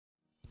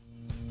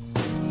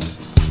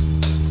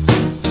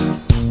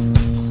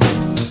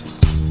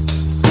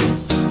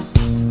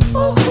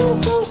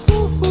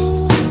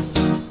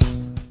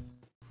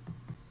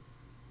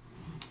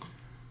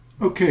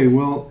Okay,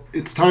 well,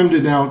 it's time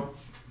to now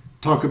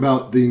talk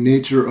about the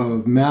nature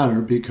of matter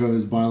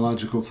because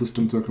biological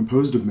systems are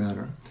composed of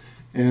matter.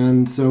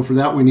 And so for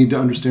that we need to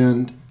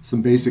understand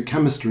some basic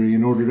chemistry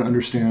in order to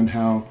understand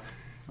how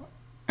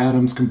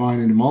atoms combine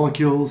into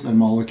molecules and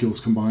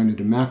molecules combine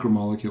into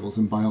macromolecules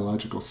in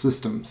biological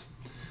systems.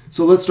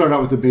 So let's start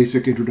out with a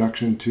basic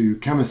introduction to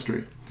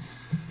chemistry.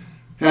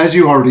 As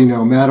you already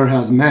know, matter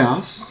has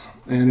mass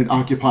and it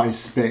occupies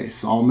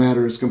space. All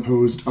matter is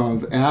composed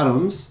of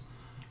atoms.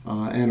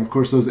 And of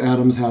course, those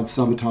atoms have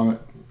subatomic,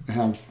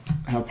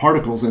 have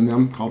particles in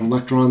them called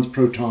electrons,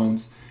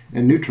 protons,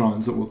 and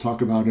neutrons that we'll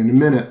talk about in a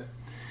minute.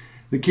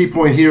 The key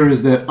point here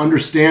is that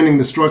understanding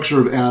the structure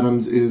of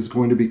atoms is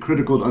going to be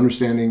critical to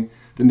understanding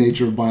the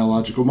nature of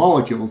biological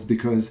molecules,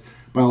 because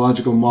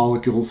biological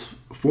molecules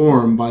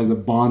form by the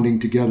bonding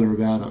together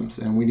of atoms,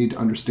 and we need to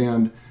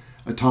understand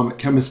atomic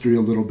chemistry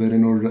a little bit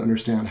in order to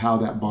understand how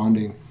that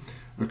bonding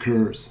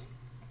occurs.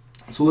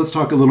 So let's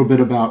talk a little bit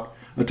about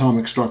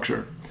atomic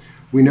structure.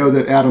 We know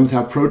that atoms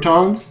have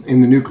protons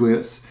in the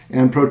nucleus,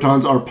 and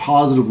protons are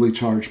positively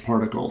charged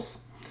particles.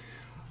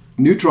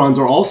 Neutrons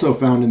are also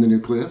found in the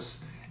nucleus,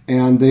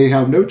 and they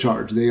have no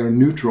charge. They are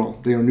neutral.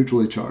 They are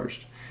neutrally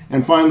charged.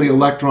 And finally,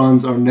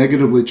 electrons are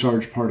negatively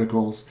charged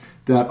particles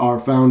that are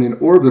found in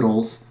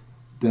orbitals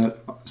that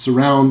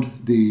surround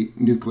the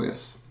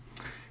nucleus.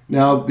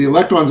 Now, the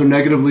electrons are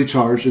negatively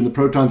charged and the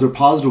protons are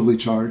positively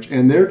charged,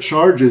 and their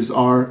charges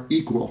are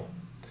equal.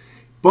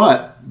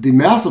 But the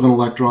mass of an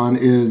electron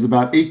is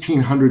about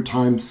 1,800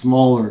 times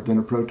smaller than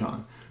a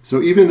proton.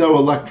 So even though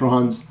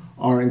electrons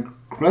are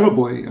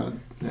incredibly,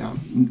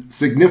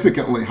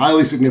 significantly,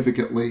 highly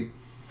significantly,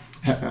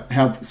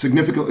 have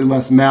significantly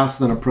less mass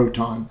than a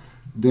proton,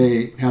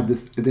 they have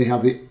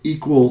the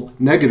equal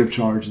negative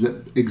charge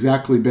that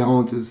exactly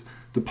balances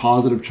the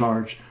positive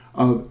charge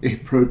of a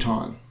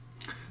proton.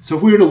 So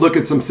if we were to look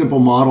at some simple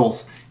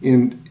models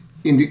in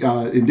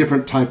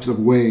different types of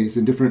ways,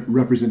 in different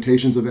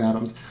representations of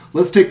atoms,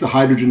 let's take the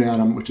hydrogen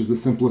atom, which is the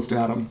simplest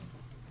atom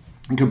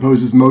and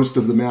composes most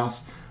of the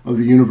mass of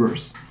the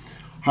universe.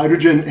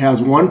 Hydrogen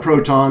has one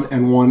proton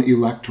and one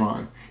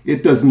electron.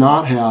 It does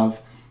not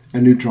have a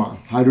neutron.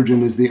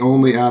 Hydrogen is the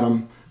only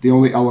atom, the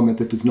only element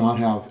that does not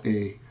have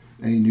a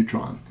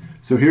neutron.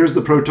 So here's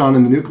the proton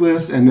in the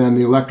nucleus, and then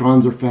the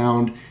electrons are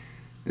found.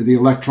 The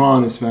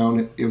electron is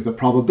found with a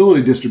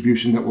probability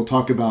distribution that we'll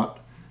talk about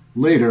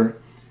later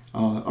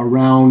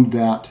around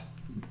that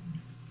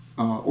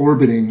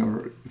orbiting,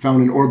 or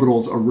found in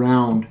orbitals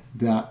around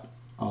that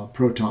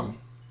proton.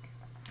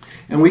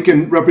 And we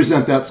can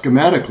represent that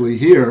schematically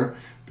here,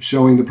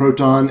 showing the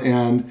proton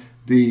and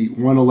the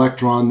one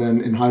electron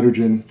then in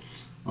hydrogen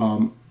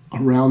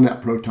around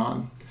that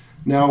proton.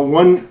 Now,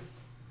 one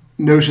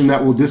notion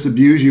that will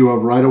disabuse you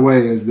of right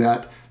away is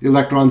that the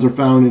electrons are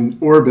found in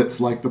orbits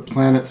like the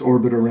planets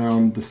orbit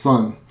around the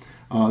sun.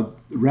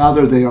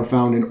 Rather, they are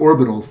found in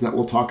orbitals that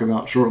we'll talk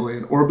about shortly,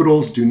 and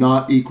orbitals do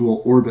not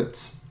equal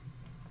orbits.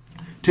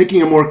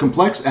 Taking a more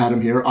complex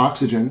atom here,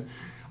 oxygen.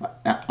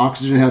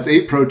 Oxygen has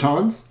 8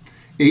 protons,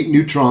 8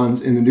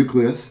 neutrons in the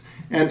nucleus,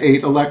 and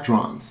 8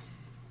 electrons.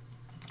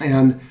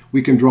 And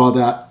we can draw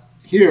that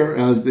here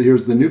as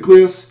here's the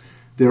nucleus.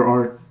 There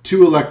are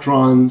 2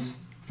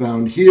 electrons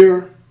found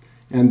here,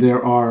 and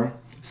there are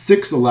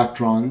 6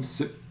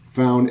 electrons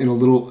found in a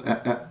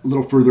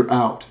little further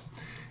out.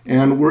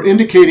 And we're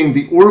indicating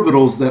the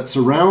orbitals that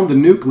surround the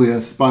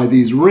nucleus by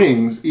these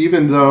rings,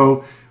 even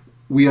though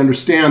we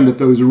understand that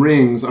those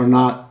rings are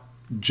not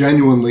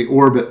genuinely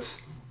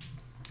orbits.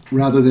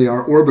 Rather, they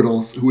are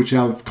orbitals which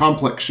have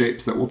complex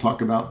shapes that we'll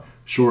talk about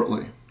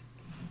shortly.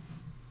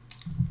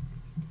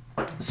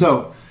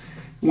 So,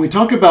 when we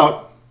talk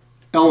about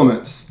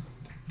elements,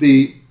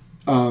 the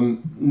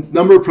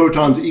number of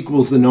protons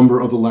equals the number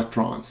of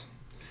electrons.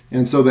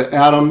 And so the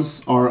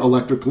atoms are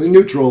electrically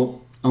neutral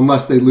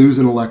unless they lose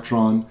an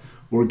electron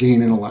or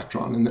gain an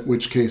electron, in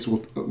which case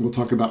we'll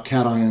talk about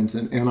cations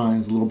and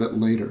anions a little bit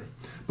later.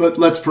 But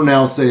let's for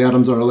now say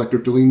atoms are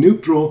electrically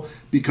neutral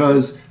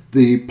because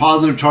the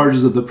positive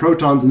charges of the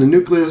protons in the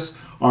nucleus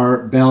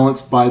are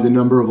balanced by the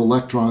number of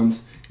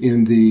electrons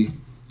in the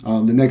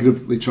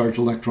negatively charged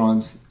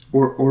electrons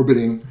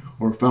orbiting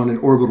or found in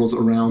orbitals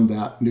around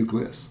that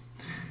nucleus.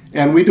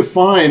 And we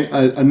define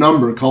a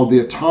number called the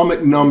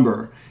atomic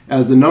number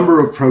as the number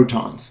of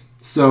protons.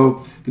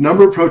 So the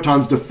number of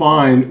protons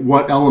define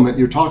what element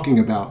you're talking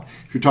about.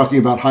 If you're talking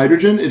about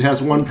hydrogen, it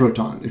has 1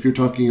 proton. If you're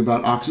talking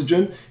about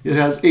oxygen, it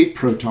has 8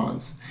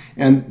 protons.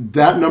 And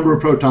that number of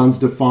protons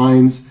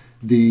defines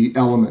the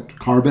element.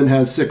 Carbon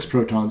has 6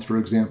 protons, for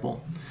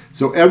example.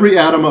 So every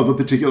atom of a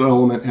particular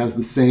element has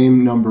the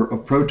same number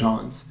of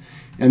protons.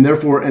 And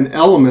therefore, an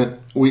element,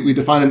 we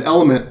define an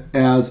element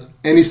as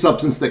any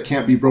substance that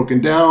can't be broken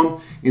down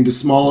into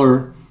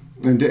smaller,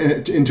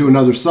 into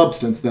another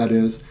substance, that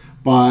is,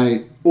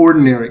 by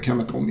ordinary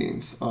chemical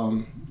means.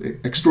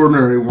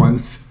 Extraordinary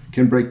ones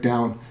can break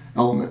down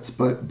elements,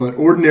 but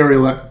ordinary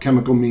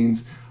chemical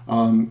means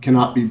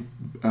cannot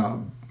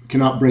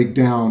break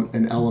down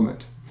an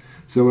element.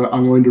 So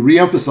I'm going to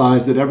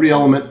re-emphasize that every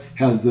element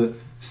has the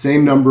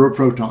same number of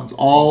protons.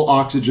 All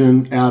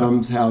oxygen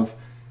atoms have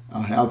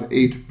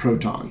 8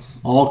 protons.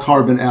 All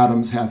carbon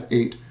atoms have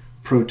 8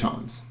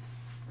 protons.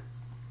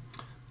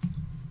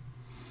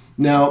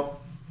 Now,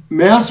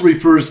 mass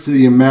refers to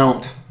the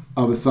amount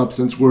of a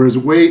substance, whereas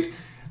weight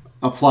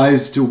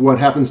applies to what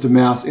happens to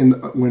mass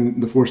when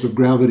the force of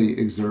gravity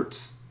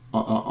exerts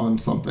on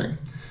something.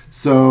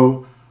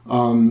 So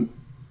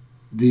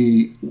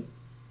the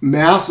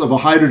mass of a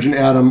hydrogen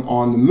atom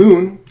on the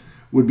moon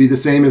would be the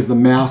same as the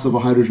mass of a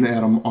hydrogen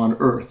atom on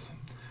Earth.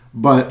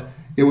 But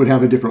it would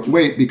have a different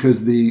weight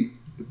because the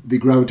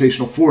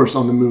gravitational force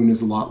on the moon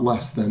is a lot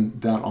less than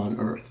that on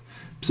Earth.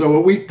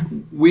 So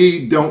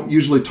we don't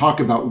usually talk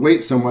about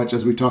weight so much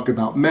as we talk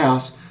about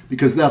mass,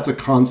 because that's a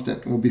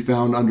constant and will be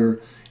found under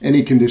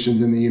any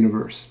conditions in the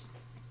universe.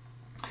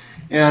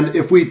 And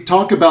if we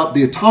talk about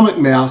the atomic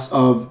mass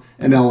of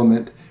an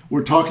element,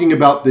 we're talking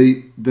about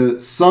the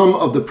sum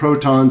of the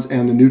protons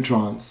and the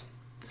neutrons.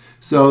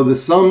 So the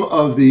sum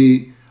of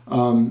the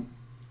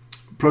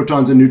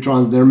protons and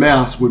neutrons, their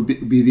mass would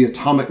be the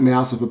atomic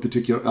mass of a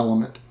particular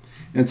element.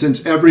 And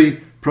since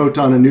every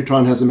proton and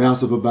neutron has a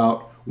mass of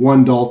about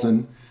 1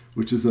 Dalton,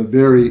 which is a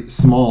very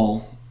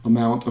small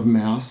amount of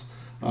mass,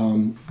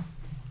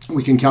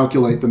 we can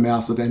calculate the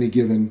mass of any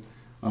given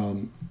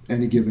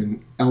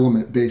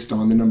element based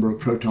on the number of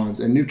protons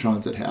and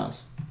neutrons it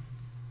has.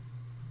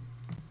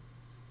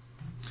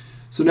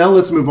 So now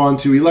let's move on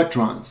to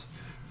electrons.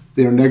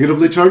 They are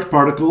negatively charged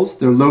particles.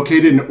 They're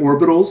located in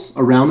orbitals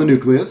around the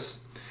nucleus.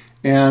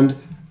 And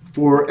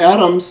for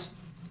atoms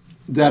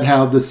that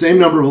have the same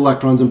number of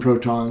electrons and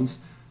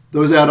protons,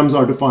 those atoms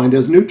are defined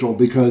as neutral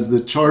because the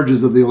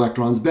charges of the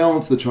electrons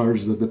balance the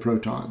charges of the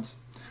protons.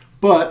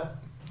 But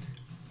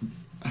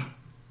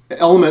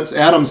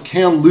atoms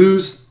can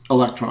lose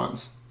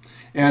electrons.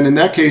 And in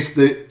that case,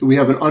 we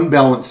have an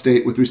unbalanced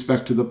state with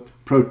respect to the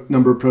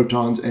number of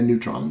protons and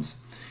neutrons.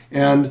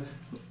 And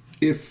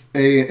if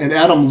an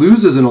atom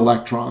loses an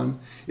electron,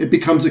 it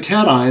becomes a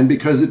cation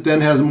because it then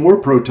has more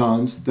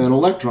protons than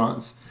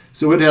electrons.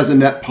 So it has a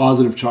net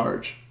positive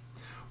charge.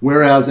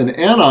 Whereas an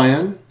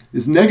anion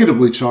is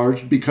negatively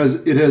charged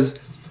because it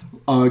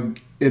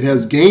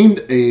has gained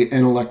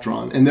an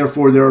electron, and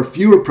therefore there are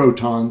fewer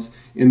protons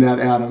in that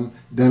atom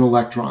than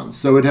electrons.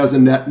 So it has a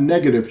net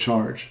negative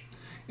charge.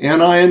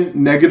 Anion,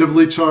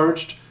 negatively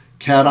charged;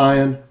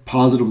 cation,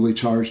 positively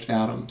charged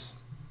atoms.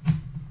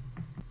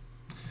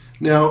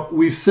 Now,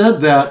 we've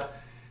said that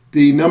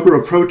the number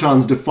of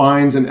protons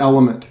defines an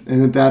element,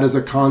 and that is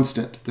a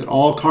constant, that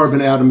all carbon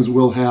atoms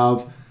will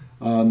have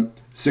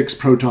 6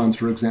 protons,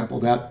 for example.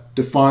 That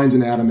defines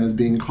an atom as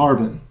being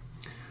carbon.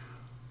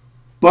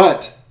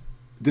 But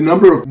the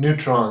number of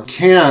neutrons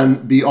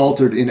can be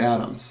altered in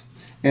atoms,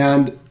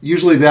 and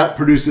usually that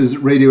produces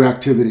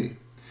radioactivity.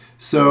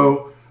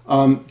 So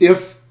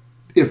if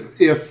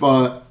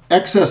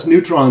excess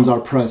neutrons are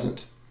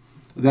present,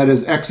 that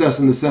is excess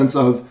in the sense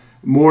of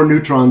more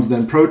neutrons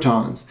than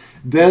protons,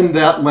 then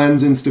that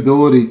lends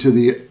instability to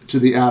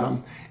the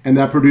atom, and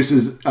that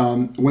produces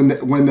when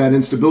that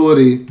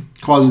instability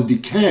causes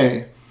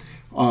decay,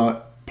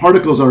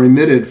 particles are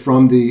emitted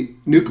from the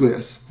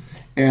nucleus,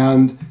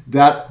 and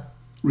that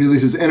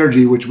releases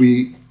energy, which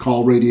we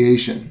call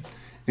radiation.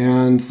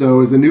 And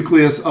so as the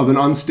nucleus of an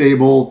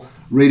unstable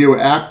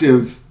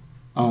radioactive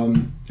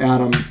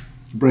atom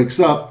breaks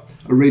up,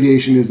 a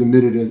radiation is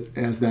emitted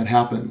as that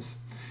happens.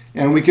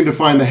 And we can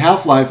define the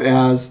half-life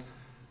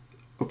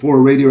for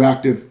a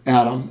radioactive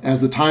atom as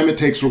the time it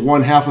takes for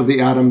 1/2 of the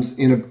atoms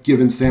in a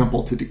given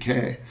sample to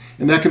decay.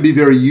 And that can be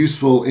very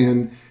useful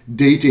in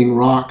dating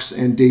rocks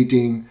and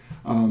dating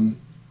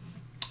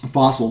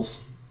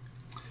fossils.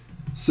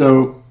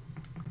 So,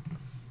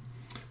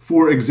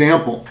 for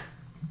example,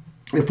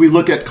 if we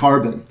look at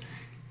carbon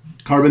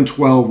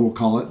 12 we'll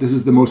call it, this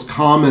is the most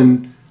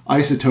common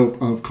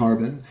isotope of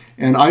carbon.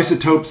 And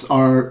isotopes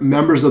are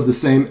members of the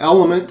same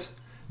element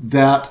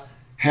that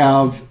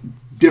have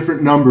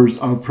different numbers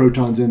of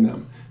protons in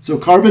them. So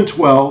carbon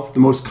 12, the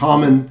most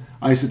common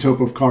isotope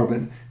of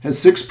carbon, has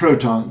 6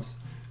 protons,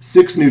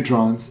 6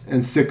 neutrons,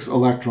 and 6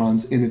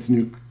 electrons in its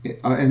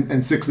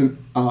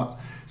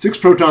six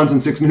protons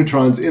and 6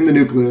 neutrons in the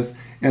nucleus,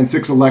 and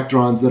 6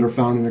 electrons that are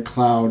found in a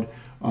cloud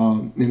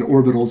in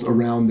orbitals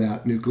around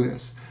that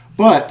nucleus.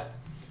 But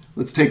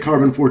let's take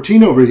carbon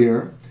 14 over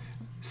here.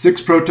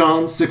 6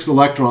 protons, 6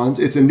 electrons.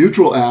 It's a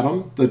neutral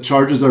atom. The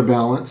charges are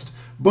balanced,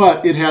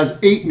 but it has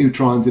 8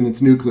 neutrons in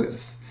its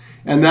nucleus.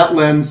 And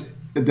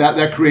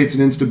that creates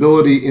an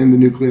instability in the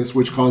nucleus,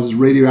 which causes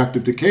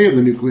radioactive decay of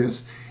the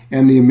nucleus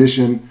and the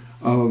emission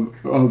of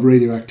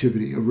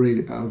radioactivity, of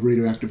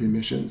radioactive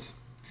emissions.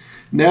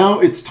 Now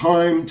it's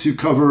time to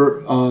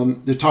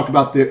talk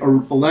about the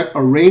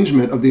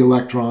arrangement of the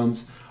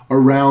electrons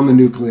around the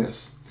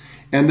nucleus.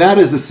 And that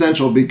is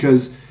essential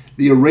because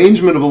the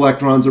arrangement of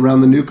electrons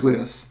around the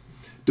nucleus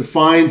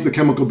defines the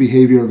chemical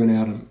behavior of an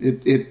atom.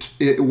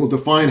 It will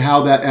define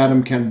how that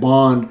atom can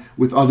bond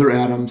with other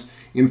atoms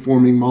in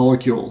forming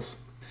molecules.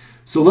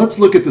 So let's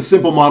look at the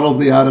simple model of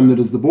the atom that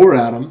is the Bohr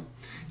atom,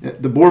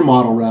 the Bohr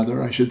model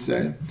rather, I should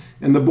say.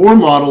 And the Bohr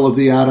model of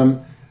the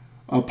atom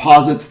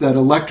posits that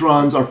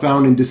electrons are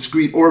found in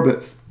discrete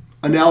orbits,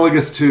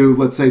 analogous to,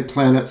 let's say,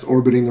 planets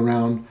orbiting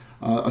around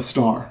a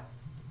star.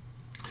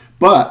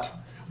 But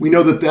we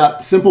know that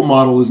that simple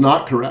model is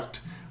not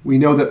correct. We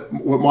know that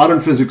what modern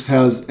physics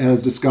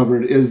has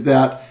discovered is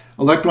that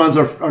electrons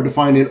are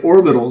defined in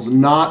orbitals,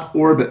 not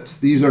orbits.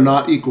 These are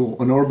not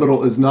equal. An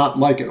orbital is not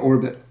like an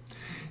orbit.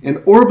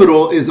 An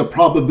orbital is a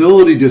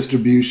probability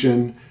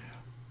distribution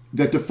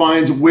that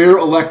defines where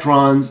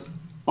electrons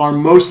are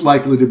most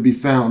likely to be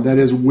found. That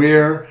is,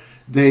 where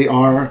they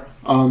are,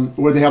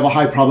 where they have a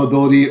high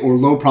probability or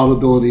low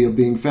probability of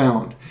being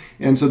found.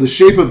 And so the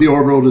shape of the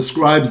orbital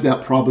describes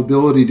that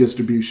probability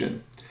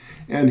distribution.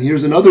 And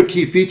here's another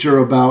key feature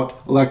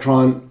about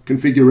electron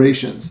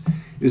configurations,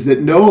 is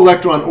that no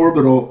electron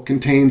orbital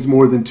contains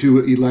more than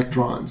 2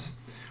 electrons.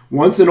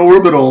 Once an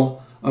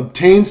orbital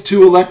obtains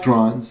 2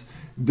 electrons,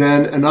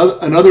 then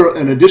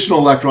an additional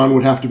electron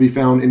would have to be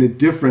found in a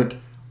different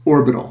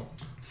orbital.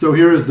 So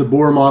here is the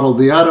Bohr model of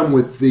the atom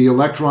with the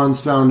electrons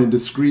found in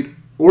discrete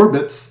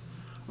orbits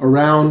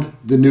around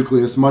the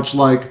nucleus, much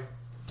like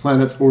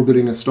planets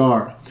orbiting a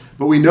star.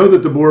 But we know that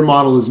the Bohr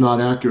model is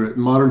not accurate.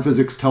 Modern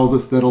physics tells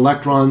us that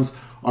electrons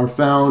are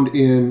found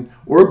in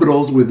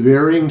orbitals with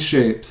varying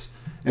shapes,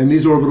 and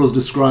these orbitals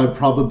describe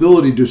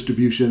probability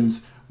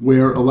distributions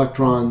where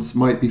electrons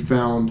might be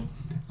found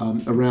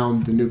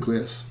around the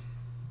nucleus.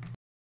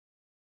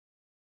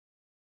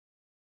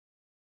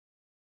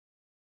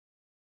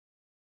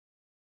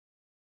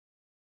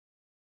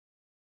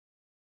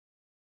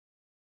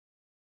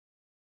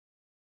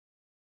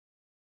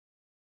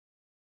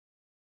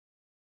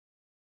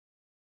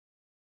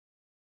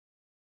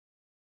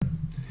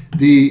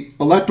 The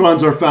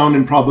electrons are found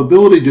in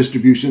probability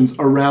distributions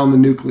around the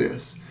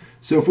nucleus.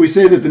 So if we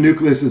say that the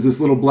nucleus is this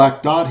little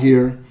black dot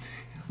here,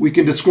 we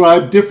can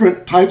describe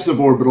different types of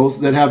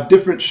orbitals that have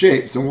different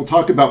shapes. And we'll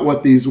talk about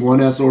what these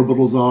 1s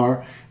orbitals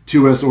are,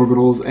 2s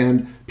orbitals,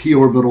 and p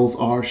orbitals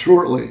are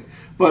shortly.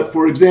 But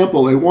for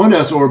example, a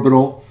 1s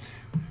orbital,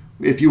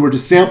 if you were to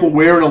sample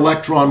where an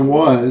electron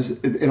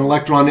was, an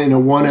electron in a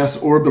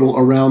 1s orbital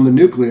around the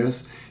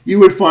nucleus, you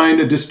would find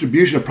a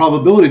distribution, a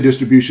probability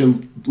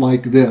distribution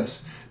like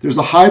this. There's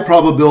a high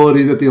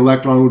probability that the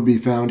electron would be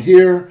found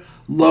here,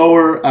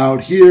 lower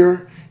out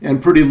here,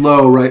 and pretty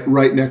low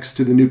right next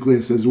to the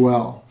nucleus as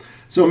well.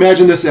 So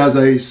imagine this as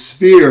a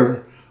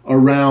sphere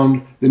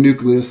around the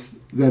nucleus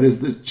that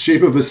is the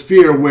shape of a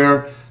sphere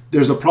where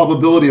there's a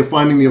probability of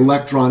finding the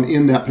electron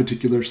in that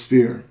particular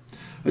sphere.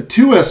 A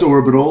 2s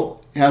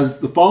orbital has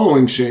the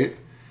following shape.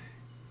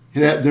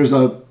 There's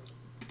a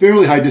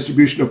fairly high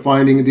distribution of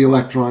finding the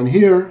electron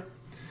here,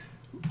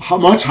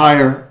 much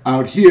higher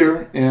out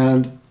here,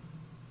 and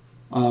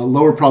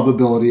lower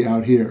probability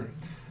out here.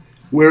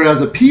 Whereas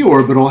a p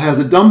orbital has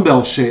a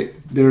dumbbell shape.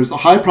 There's a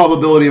high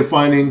probability of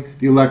finding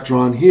the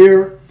electron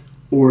here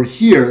or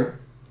here,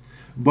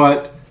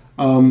 but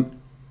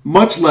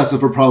much less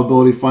of a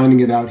probability of finding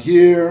it out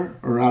here,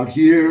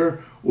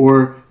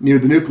 or near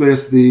the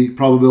nucleus. The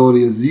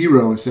probability is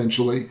 0,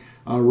 essentially,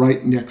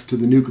 right next to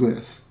the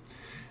nucleus.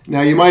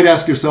 Now you might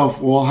ask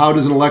yourself, well, how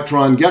does an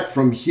electron get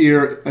from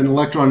here, an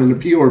electron in a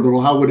p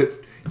orbital, how would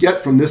it get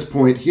from this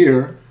point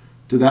here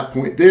to that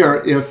point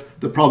there if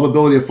the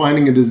probability of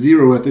finding it is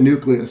 0 at the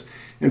nucleus?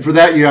 And for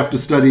that you have to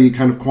study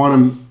kind of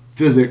quantum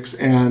physics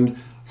and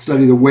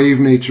study the wave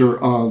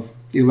nature of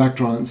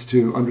electrons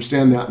to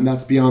understand that, and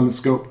that's beyond the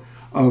scope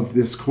of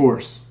this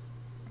course.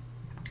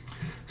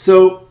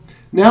 So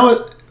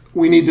now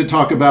we need to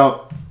talk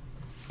about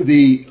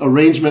the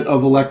arrangement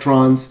of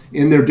electrons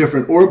in their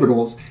different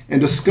orbitals and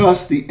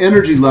discuss the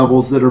energy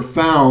levels that are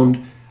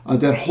found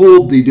that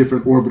hold the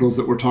different orbitals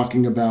that we're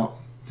talking about.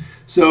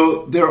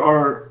 So there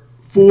are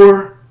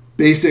 4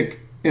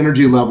 basic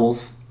energy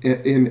levels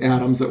in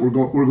atoms that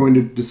we're going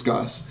to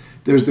discuss.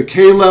 There's the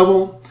K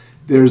level,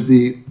 there's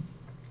the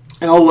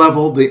L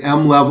level, the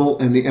M level,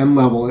 and the N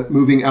level,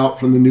 moving out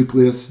from the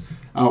nucleus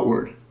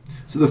outward.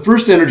 So the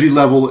first energy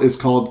level is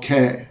called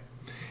K.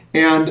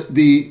 And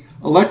the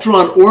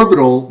electron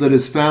orbital that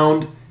is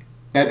found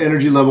at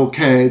energy level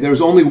K,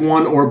 there's only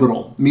one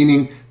orbital,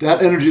 meaning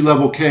that energy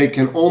level K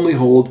can only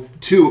hold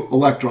 2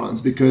 electrons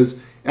because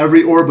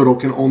every orbital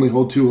can only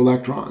hold 2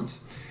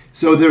 electrons.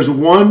 So there's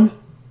one,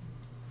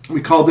 we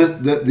call this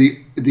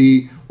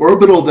the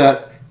orbital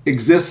that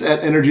exists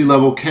at energy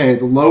level K,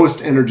 the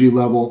lowest energy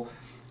level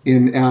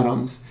in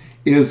atoms,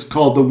 is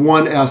called the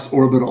 1s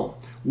orbital.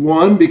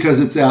 1 because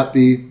it's at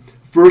the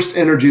first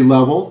energy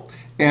level,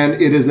 and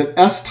it is an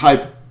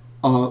s-type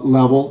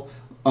level.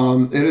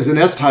 It is an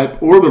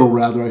s-type orbital,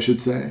 rather, I should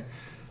say,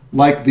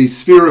 like the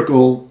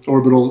spherical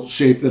orbital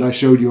shape that I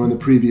showed you on the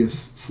previous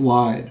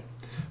slide.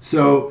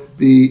 So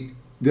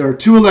there are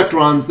 2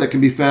 electrons that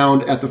can be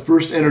found at the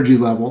first energy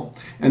level,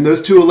 and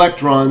those 2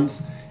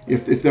 electrons,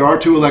 if there are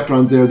 2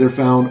 electrons there, they're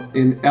found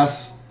in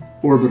s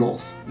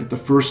orbitals at the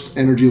first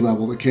energy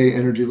level, the K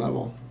energy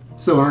level.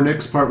 So in our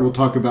next part, we'll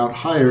talk about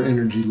higher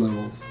energy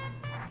levels.